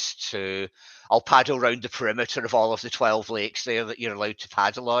quest I'll paddle around the perimeter of all of the 12 lakes there that you're allowed to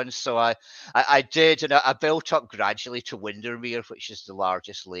paddle on. So I did, and I built up gradually to Windermere, which is the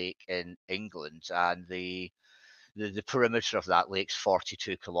largest lake in England. And the perimeter of that lake's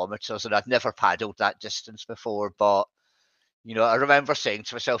 42 kilometers. And I'd never paddled that distance before. But, I remember saying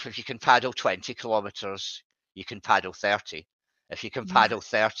to myself, if you can paddle 20 kilometers, you can paddle 30. If you can Yeah. paddle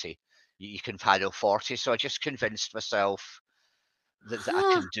 30, you can paddle 40. So I just convinced myself that I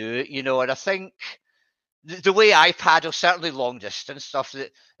Huh. can do it, and I think the way I paddle, certainly long distance stuff,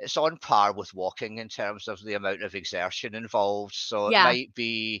 that it's on par with walking in terms of the amount of exertion involved. So Yeah.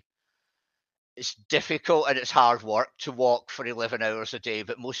 it's difficult and it's hard work to walk for 11 hours a day,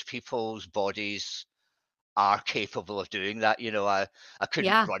 but most people's bodies are capable of doing that. I couldn't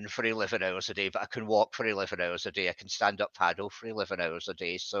Yeah. run for 11 hours a day, but I can walk for 11 hours a day. I can stand up paddle for 11 hours a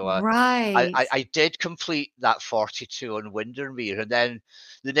day. So Right. I did complete that 42 on Windermere. And then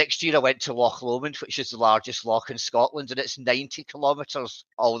the next year I went to Loch Lomond, which is the largest loch in Scotland, and it's 90 kilometres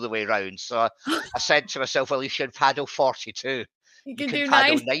all the way round. So I said to myself, well, you should paddle 42. You You can can do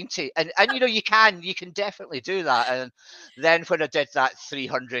paddle 9. 90. And you can definitely do that. And then when I did that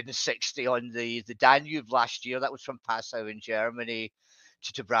 360 on the Danube last year, that was from Passau in Germany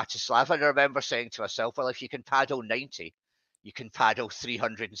to Bratislava. And I remember saying to myself, well, if you can paddle 90, you can paddle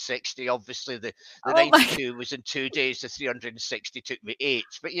 360. Obviously, the Oh my 92 was in 2 days. The 360 took me 8.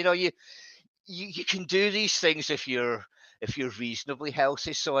 But you can do these things if you're reasonably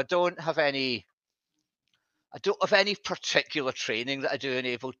healthy. So I don't have any particular training that I do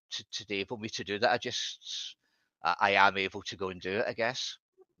enable me to do that. I am able to go and do it, I guess.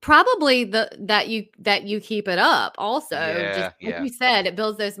 Probably that you keep it up also, just Yeah, like yeah, you said, it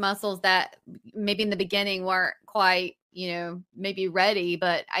builds those muscles that maybe in the beginning weren't quite, maybe ready,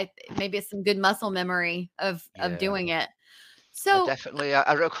 but maybe it's some good muscle memory of yeah. doing it. I So, definitely,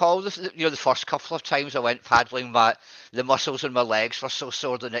 I recall the first couple of times I went paddling, the muscles in my legs were so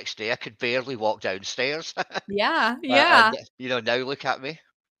sore the next day I could barely walk downstairs. yeah, And yeah. now look at me.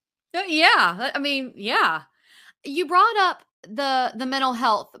 Yeah, I mean, yeah. You brought up the mental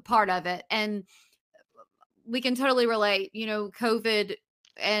health part of it, and we can totally relate. COVID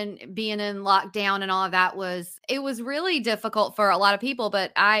and being in lockdown and all of that it was really difficult for a lot of people,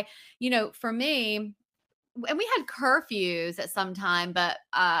 but for me, and we had curfews at some time, but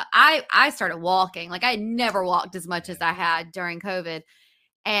I started walking. Like, I never walked as much as I had during COVID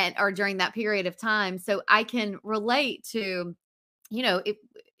and or during that period of time. So I can relate to,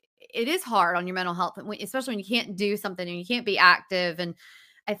 it is hard on your mental health, especially when you can't do something and you can't be active. And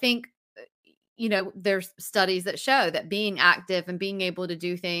I think, there's studies that show that being active and being able to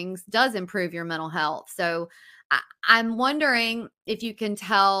do things does improve your mental health. So I'm wondering if you can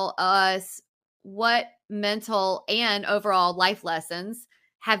tell us what mental and overall life lessons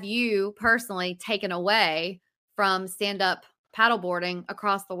have you personally taken away from stand-up paddleboarding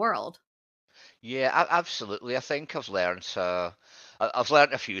across the world? Yeah, absolutely. I think I've learned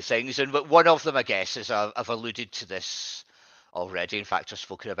a few things, and one of them, I guess, is I've alluded to this already. In fact, I've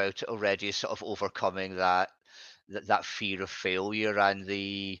spoken about it already. Is sort of overcoming that fear of failure and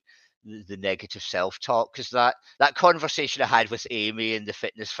the negative self-talk. Because that conversation I had with Amy in the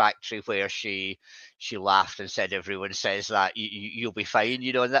fitness factory, where she laughed and said, "Everyone says that you'll be fine,"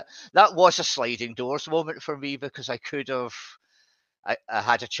 and that was a sliding doors moment for me, because I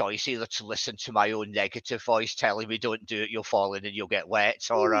had a choice, either to listen to my own negative voice telling me, "Don't do it, you'll fall in and you'll get wet,"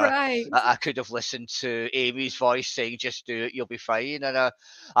 or Right. I could have listened to Amy's voice saying, "Just do it, you'll be fine." And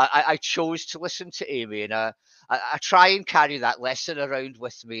I chose to listen to Amy, and I try and carry that lesson around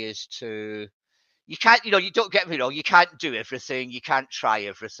with me, as to, you can't, you don't, get me wrong, you can't do everything, you can't try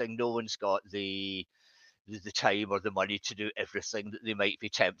everything. No one's got the time or the money to do everything that they might be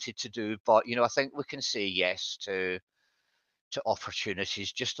tempted to do, but I think we can say yes to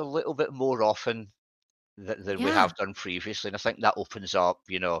opportunities just a little bit more often than we Yeah. have done previously. And I think that opens up,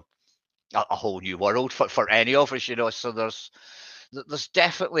 a whole new world for any of us. So there's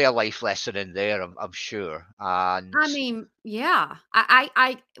definitely a life lesson in there, I'm sure. And I mean, yeah.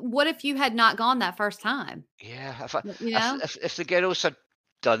 What if you had not gone that first time? yeah, You know? if the girls had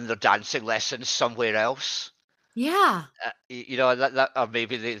done their dancing lessons somewhere else, Yeah. that, or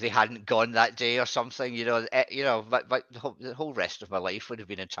maybe they hadn't gone that day or something, the whole rest of my life would have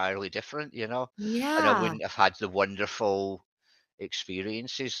been entirely different, and I Yeah. wouldn't have had the wonderful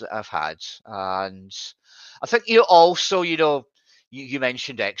experiences that I've had. And I think, also, you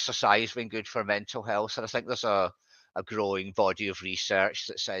mentioned exercise being good for mental health, and I think there's a growing body of research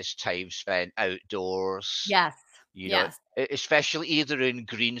that says time spent outdoors, Yes. you know, Yes. especially either in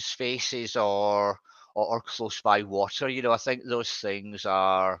green spaces or close by water. I think those things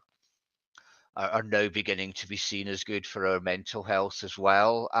are now beginning to be seen as good for our mental health as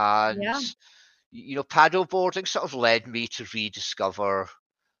well. And Yeah. paddle boarding sort of led me to rediscover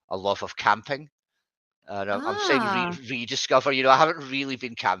a love of camping. And I'm saying Ah. rediscover. I haven't really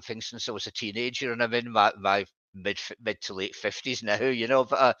been camping since I was a teenager, and I'm in my mid to late 50s now.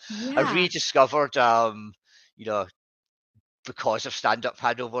 But I Yeah. rediscovered, you know, because of stand-up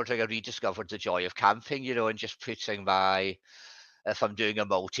paddleboarding, I rediscovered the joy of camping. And just putting if I'm doing a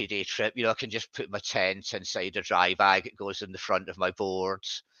multi-day trip, I can just put my tent inside a dry bag. It goes in the front of my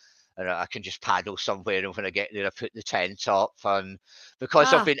boards, and I can just paddle somewhere. And when I get there, I put the tent up. And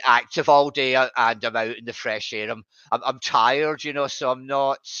because I've Ah. been active all day, and I'm out in the fresh air, I'm tired, so I'm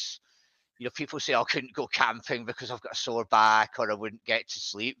not. People say, "I couldn't go camping because I've got a sore back, or I wouldn't get to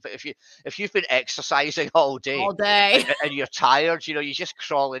sleep." But if you've been exercising all day, All day. and you're tired, you just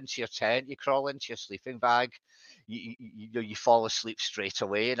crawl into your tent, you crawl into your sleeping bag, you fall asleep straight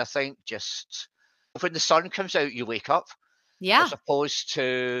away. And I think, just when the sun comes out, you wake up, as Yeah. opposed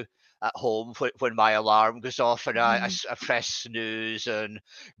to at home, when my alarm goes off, and Mhm. I press snooze and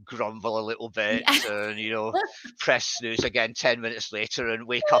grumble a little bit, Yeah. and press snooze again 10 minutes later, and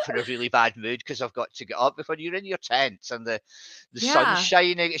wake up in a really bad mood because I've got to get up. But when you're in your tent and the sun's Yeah.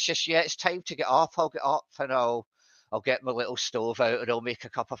 shining, it's just, yeah, it's time to get up. I'll get up, and I'll get my little stove out, and I'll make a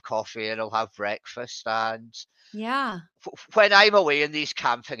cup of coffee, and I'll have breakfast. And Yeah. when I'm away in these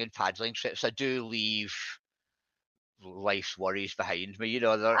camping and paddling trips, I do leave life's worries behind me.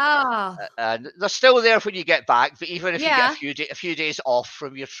 Oh, And they're still there when you get back. But even if you get yeah. a few days off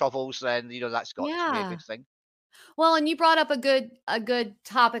from your troubles, then that's got to be a Yeah. good thing. Well, and you brought up a good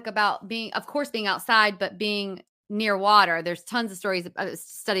topic about being, of course, being outside, but being near water. There's tons of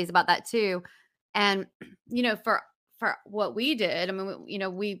studies about that too. And for what we did, I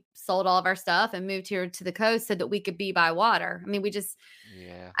mean, we sold all of our stuff and moved here to the coast so that we could be by water. I mean,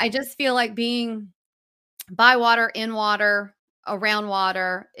 Yeah. I just feel like being by water, in water, around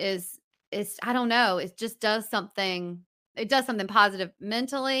water is I don't know, it just does something. It does something positive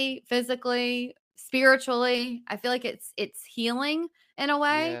mentally, physically, spiritually. I feel like it's healing in a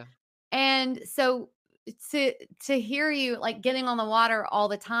way. Yeah. And so to hear you like getting on the water all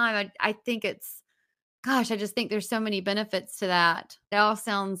the time, I think it's, gosh, I just think there's so many benefits to that. That all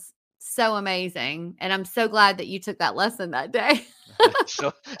sounds so amazing. And I'm so glad that you took that lesson that day.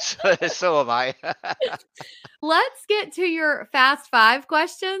 So am I. Let's get to your fast five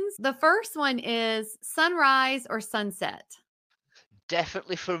questions. The first one is sunrise or sunset?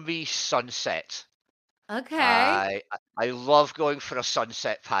 Definitely for me, sunset. Okay. I love going for a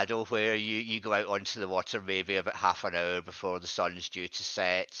sunset paddle where you go out onto the water maybe about half an hour before the sun's due to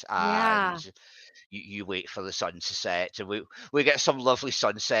set, Yeah. and you wait for the sun to set, and we get some lovely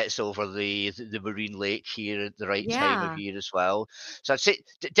sunsets over the marine lake here at the right time of Yeah. year as well. So I'd say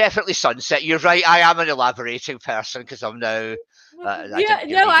definitely sunset. You're right. I am an elaborating person because I'm now. I Yeah. didn't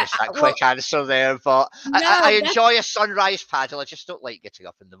give No, you just that quick answer there, but I no, enjoy a sunrise paddle. I just don't like getting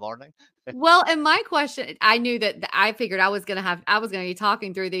up in the morning. well, and my question, I knew that I figured I was going to be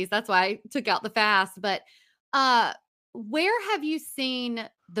talking through these. That's why I took out the fast, but, uh, where have you seen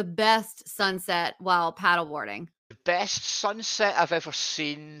the best sunset while paddleboarding? The best sunset I've ever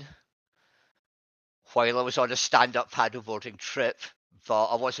seen while I was on a stand-up paddleboarding trip, but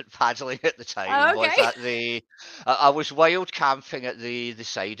I wasn't paddling at the time, Oh, was okay. at I was wild camping at the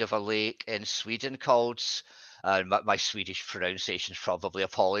side of a lake in Sweden called, my Swedish pronunciation is probably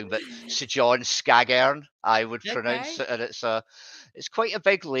appalling, but Sir John Skagern, I would pronounce Okay. it, and it's quite a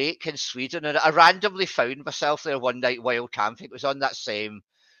big lake in Sweden, and I randomly found myself there one night wild camping. It was on that same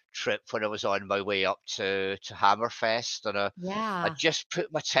trip when I was on my way up to Hammerfest, and I Yeah. just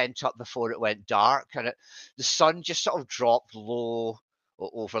put my tent up before it went dark, and the sun just sort of dropped low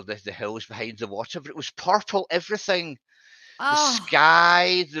over the hills behind the water, but it was purple, everything, the Oh,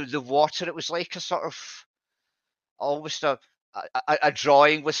 sky, the water. It was like a sort of almost a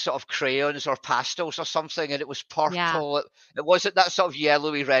drawing with sort of crayons or pastels or something, and it was yeah. purple. It wasn't that sort of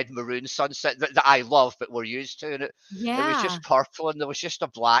yellowy red maroon sunset that I love, but we're used to, and it was Yeah. just purple, and there was just a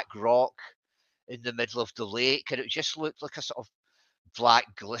black rock in the middle of the lake, and it just looked like a sort of black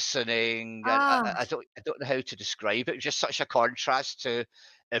glistening, and Oh, I don't know how to describe it. It was just such a contrast to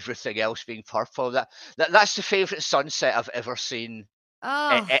everything else being purple. That's the favorite sunset I've ever seen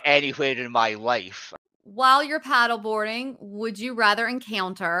oh. anywhere in my life. While you're paddleboarding, would you rather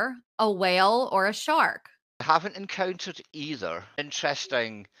encounter a whale or a shark? I haven't encountered either.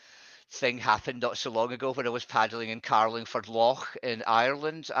 Interesting thing happened not so long ago when I was paddling in Carlingford Loch in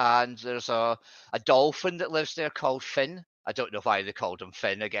Ireland, and there's a dolphin that lives there called Finn. I don't know why they called him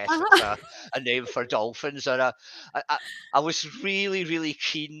Finn. I guess it's Uh-huh. a name for dolphins. And I was really, really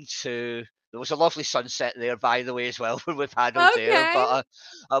keen to. There was a lovely sunset there, by the way, as well, when we paddled there. Okay.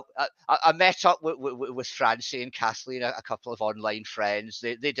 But I met up with Francie and Kathleen, a couple of online friends.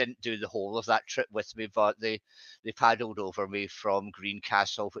 They didn't do the whole of that trip with me, but they paddled over me from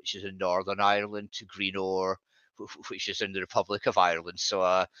Greencastle, which is in Northern Ireland, to Greenore, which is in the Republic of Ireland. So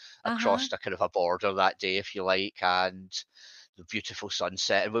I Uh-huh. crossed a kind of a border that day, if you like, and the beautiful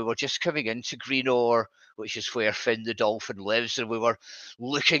sunset. And we were just coming into Greenore, which is where Finn the dolphin lives, and we were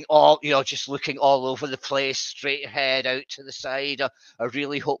looking just looking all over the place, straight ahead, out to the side. I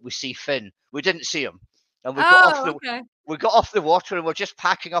really hope we see Finn. We didn't see him, and Oh, okay. we got off the water, and we're just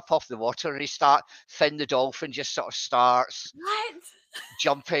packing up off the water, and Finn the dolphin just sort of starts What?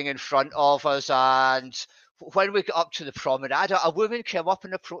 jumping in front of us. And when we got up to the promenade, a woman came up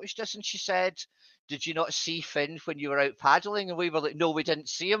and approached us, and she said, "Did you not see Finn when you were out paddling?" And we were like, "No, we didn't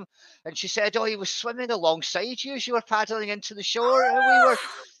see him." And she said, "Oh, he was swimming alongside you as you were paddling into the shore." And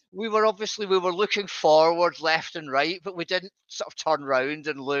we were looking forward left and right, but we didn't sort of turn round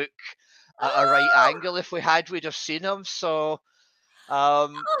and look at a right Oh, angle. If we had, we'd have seen him. So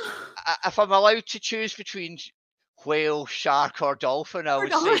um, oh. if I'm allowed to choose between whale, shark, or dolphin, I We're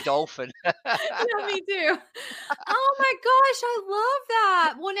would going. say dolphin. Yeah, me too. Oh my gosh, I love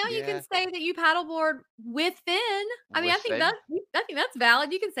that. Well, now you can Yeah, say that you paddleboard with Finn. I mean, with Finn. I think that's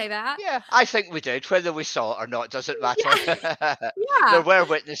valid. You can say that. Yeah, I think we did. Whether we saw it or not doesn't matter. Yeah, There yeah. were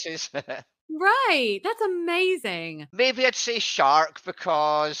witnesses. Right. That's amazing. Maybe I'd say shark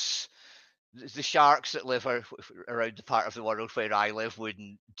because the sharks that live around the part of the world where I live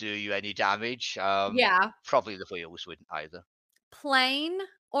wouldn't do you any damage. Yeah. Probably the whales wouldn't either. Plane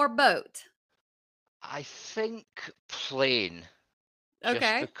or boat? I think plane, just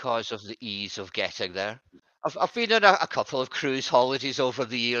Okay. because of the ease of getting there. I've been on a couple of cruise holidays over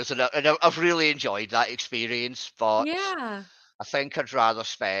the years, and I've really enjoyed that experience. But Yeah. I think I'd rather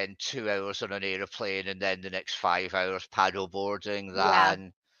spend 2 hours on an aeroplane and then the next 5 hours paddle boarding Yeah.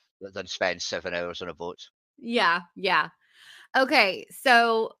 than spend 7 hours on a boat. Yeah. Yeah. Okay.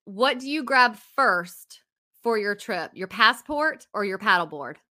 So, what do you grab first for your trip? Your passport or your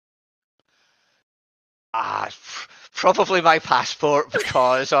paddleboard? Probably my passport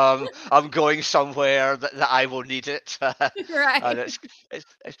because I'm going somewhere that I will need it, and Right.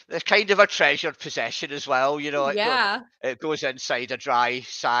 it's kind of a treasured possession as well. Yeah. It goes inside a dry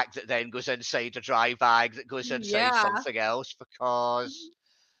sack that then goes inside a dry bag that goes inside Yeah. something else because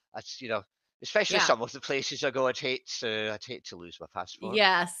that's especially Yeah. some of the places I go, I'd hate to lose my passport.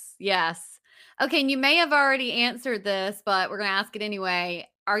 Yes. Yes. Okay. And you may have already answered this, but we're going to ask it anyway.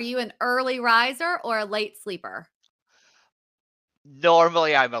 Are you an early riser or a late sleeper?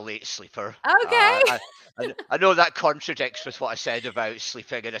 Normally, I'm a late sleeper. Okay. I know that contradicts with what I said about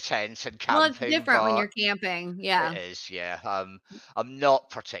sleeping in a tent and Well, it's camping, different when but you're camping. it Yeah. is, yeah. I'm not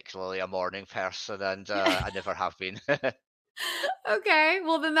particularly a morning person, and I never have been. Okay.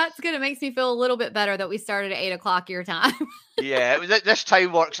 Well, then that's good. It makes me feel a little bit better that we started at 8 o'clock your time. Yeah, this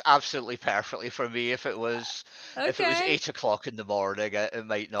time works absolutely perfectly for me. If it was Okay. 8 o'clock in the morning, it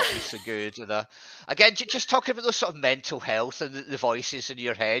might not be so good. And again, just talking about those sort of mental health and the voices in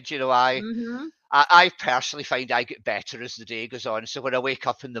your head. Mhm. I personally find I get better as the day goes on. So when I wake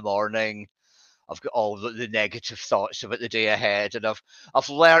up in the morning, I've got all the negative thoughts about the day ahead, and I've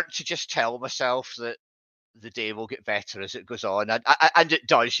learned to just tell myself that the day will get better as it goes on, and it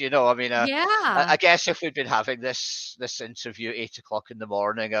does. I mean, I Yeah. guess if we'd been having this interview at 8 o'clock in the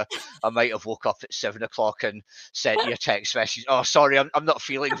morning, I might have woke up at 7 o'clock and sent you a text message. Oh, sorry, I'm not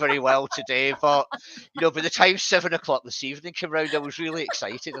feeling very well today. But by the time 7 o'clock this evening came round, I was really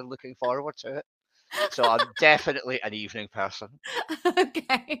excited and looking forward to it. So I'm definitely an evening person.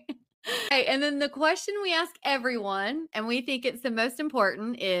 Okay. Okay, and then the question we ask everyone, and we think it's the most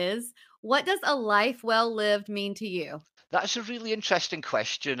important, is what does a life well lived mean to you? That's a really interesting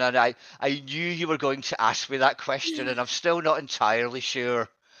question, and I knew you were going to ask me that question, and I'm still not entirely sure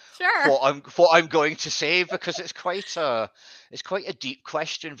Sure. what I'm going to say because it's quite a deep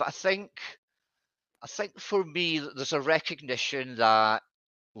question. But I think for me there's a recognition that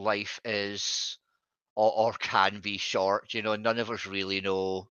life is or can be short. None of us really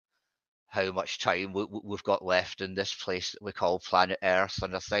know how much time we've got left in this place that we call planet Earth,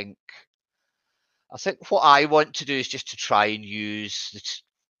 and I think what I want to do is just to try and use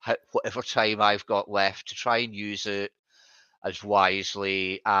whatever time I've got left to try and use it as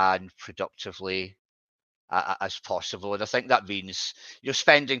wisely and productively as possible. And I think that means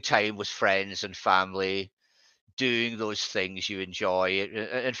spending time with friends and family, doing those things you enjoy.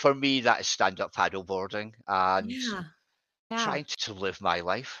 And for me, that is stand-up paddleboarding and Yeah. Yeah. trying to live my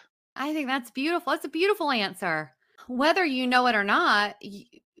life. I think that's beautiful. That's a beautiful answer. Whether you know it or not,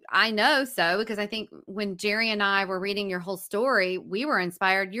 I know so because I think when Jerry and I were reading your whole story, we were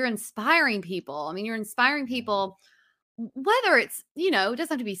inspired. You're inspiring people. I mean, you're inspiring people, whether it's, it doesn't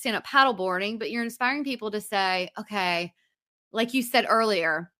have to be stand up paddleboarding, but you're inspiring people to say, okay, like you said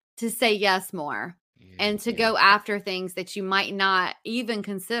earlier, to say yes more Yeah, and to yeah. go after things that you might not even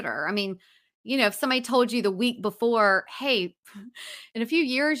consider. I mean, if somebody told you the week before, hey, in a few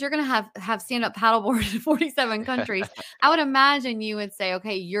years, you're going to have stand up paddleboard in 47 countries, I would imagine you would say,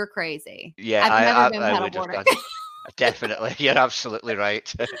 okay, you're crazy. Yeah, I've I, never I been I would have paddleboarding. done. Definitely. You're absolutely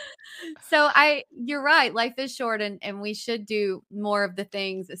right. So you're right. Life is short and we should do more of the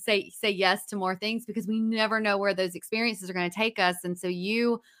things, say yes to more things because we never know where those experiences are going to take us. And so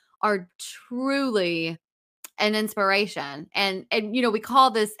you are truly an inspiration. And we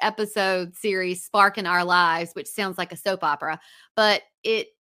call this episode series Spark in Our Lives, which sounds like a soap opera, but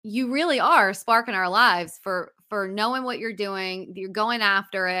you really are sparking our lives for knowing what you're doing, you're going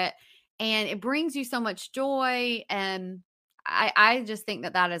after it, and it brings you so much joy. And I just think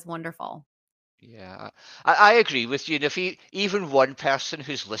that is wonderful. Yeah, I agree with you. And if even one person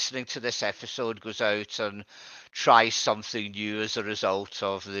who's listening to this episode goes out and tries something new as a result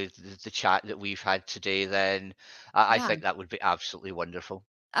of the chat that we've had today, then I Yeah. think that would be absolutely wonderful.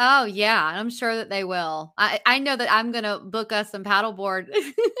 Oh yeah, I'm sure that they will. I know that I'm gonna book us some paddleboard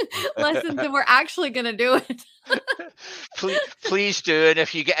lessons, and we're actually gonna do it. Please do. And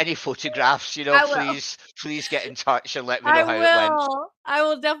if you get any photographs, I will. please get in touch and let me know how it went. I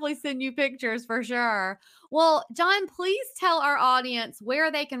will definitely send you pictures for sure. Well, John, please tell our audience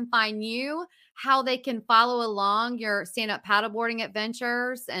where they can find you, how they can follow along your stand-up paddleboarding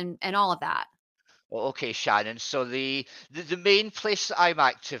adventures and all of that. Okay, Shannon. So the main place that I'm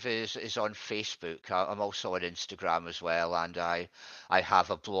active is on Facebook. I'm also on Instagram as well, and I have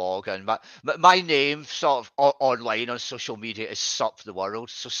a blog. And my name sort of online on social media is Sup the World.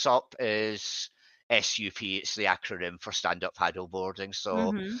 So Sup is SUP. It's the acronym for stand up paddleboarding. So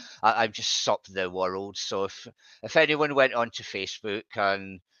Mm-hmm. I'm just Sup the World. So if anyone went onto Facebook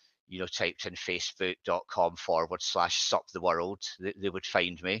and typed in facebook.com/sup the world, they would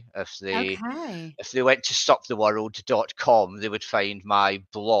find me. Okay. If they went to stoptheworld.com, they would find my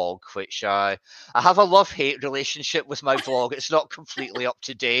blog, which I have a love-hate relationship with my blog. It's not completely up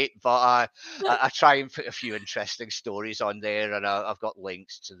to date, but I try and put a few interesting stories on there, and I've got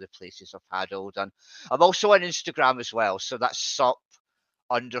links to the places I've paddled. And I'm also on Instagram as well, so that's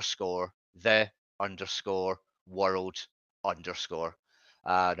sup_the_world_.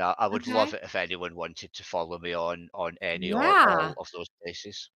 And I would Okay. love it if anyone wanted to follow me on any or Yeah. all of those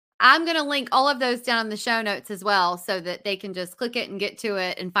places. I'm going to link all of those down in the show notes as well so that they can just click it and get to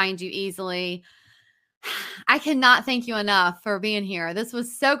it and find you easily. I cannot thank you enough for being here. This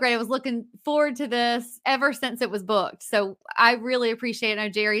was so great. I was looking forward to this ever since it was booked. So I really appreciate it. I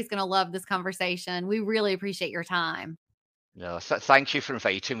know Jerry's going to love this conversation. We really appreciate your time. No, thank you for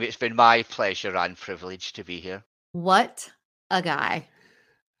inviting me. It's been my pleasure and privilege to be here. What a guy.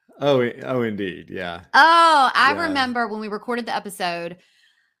 Oh, indeed. Yeah. Oh, I Yeah. remember when we recorded the episode,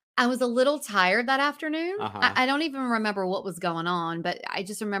 I was a little tired that afternoon. Uh-huh. I don't even remember what was going on, but I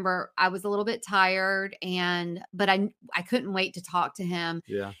just remember I was a little bit tired but I couldn't wait to talk to him.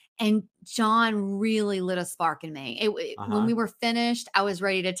 Yeah. And John really lit a spark in me. When we were finished, I was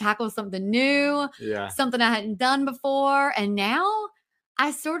ready to tackle something new, Yeah. something I hadn't done before. And now I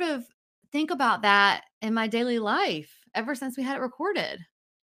sort of think about that in my daily life ever since we had it recorded.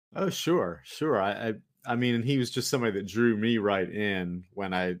 Oh, sure. I mean, and he was just somebody that drew me right in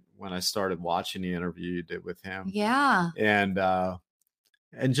when I started watching the interview you did with him. Yeah. And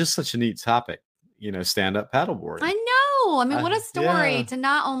just such a neat topic, stand-up paddleboarding. I know. I mean, what a story Yeah. to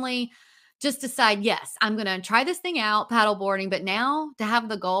not only just decide, yes, I'm going to try this thing out, paddleboarding, but now to have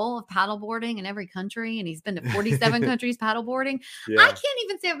the goal of paddleboarding in every country. And he's been to 47 countries paddleboarding. Yeah. I can't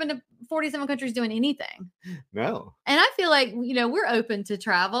even say I've been to 47 countries doing anything. No. And I feel like, we're open to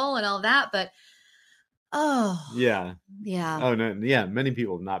travel and all that, but Yeah. Yeah. Oh, no. Yeah. Many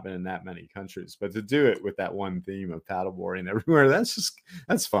people have not been in that many countries, but to do it with that one theme of paddleboarding everywhere, that's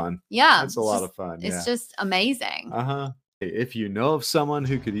fun. Yeah. That's a lot of fun. It's just amazing. Uh-huh. If you know of someone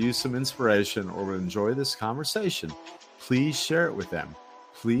who could use some inspiration or would enjoy this conversation, please share it with them.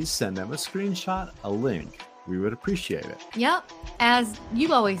 Please send them a screenshot, a link. We would appreciate it. Yep. As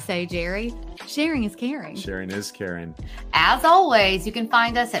you always say, Jerry, sharing is caring. Sharing is caring. As always, you can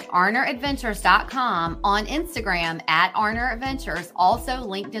find us at arneradventures.com, on Instagram at arneradventures, also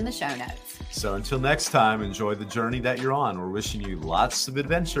linked in the show notes. So until next time, enjoy the journey that you're on. We're wishing you lots of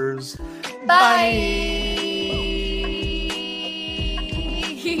adventures. Bye.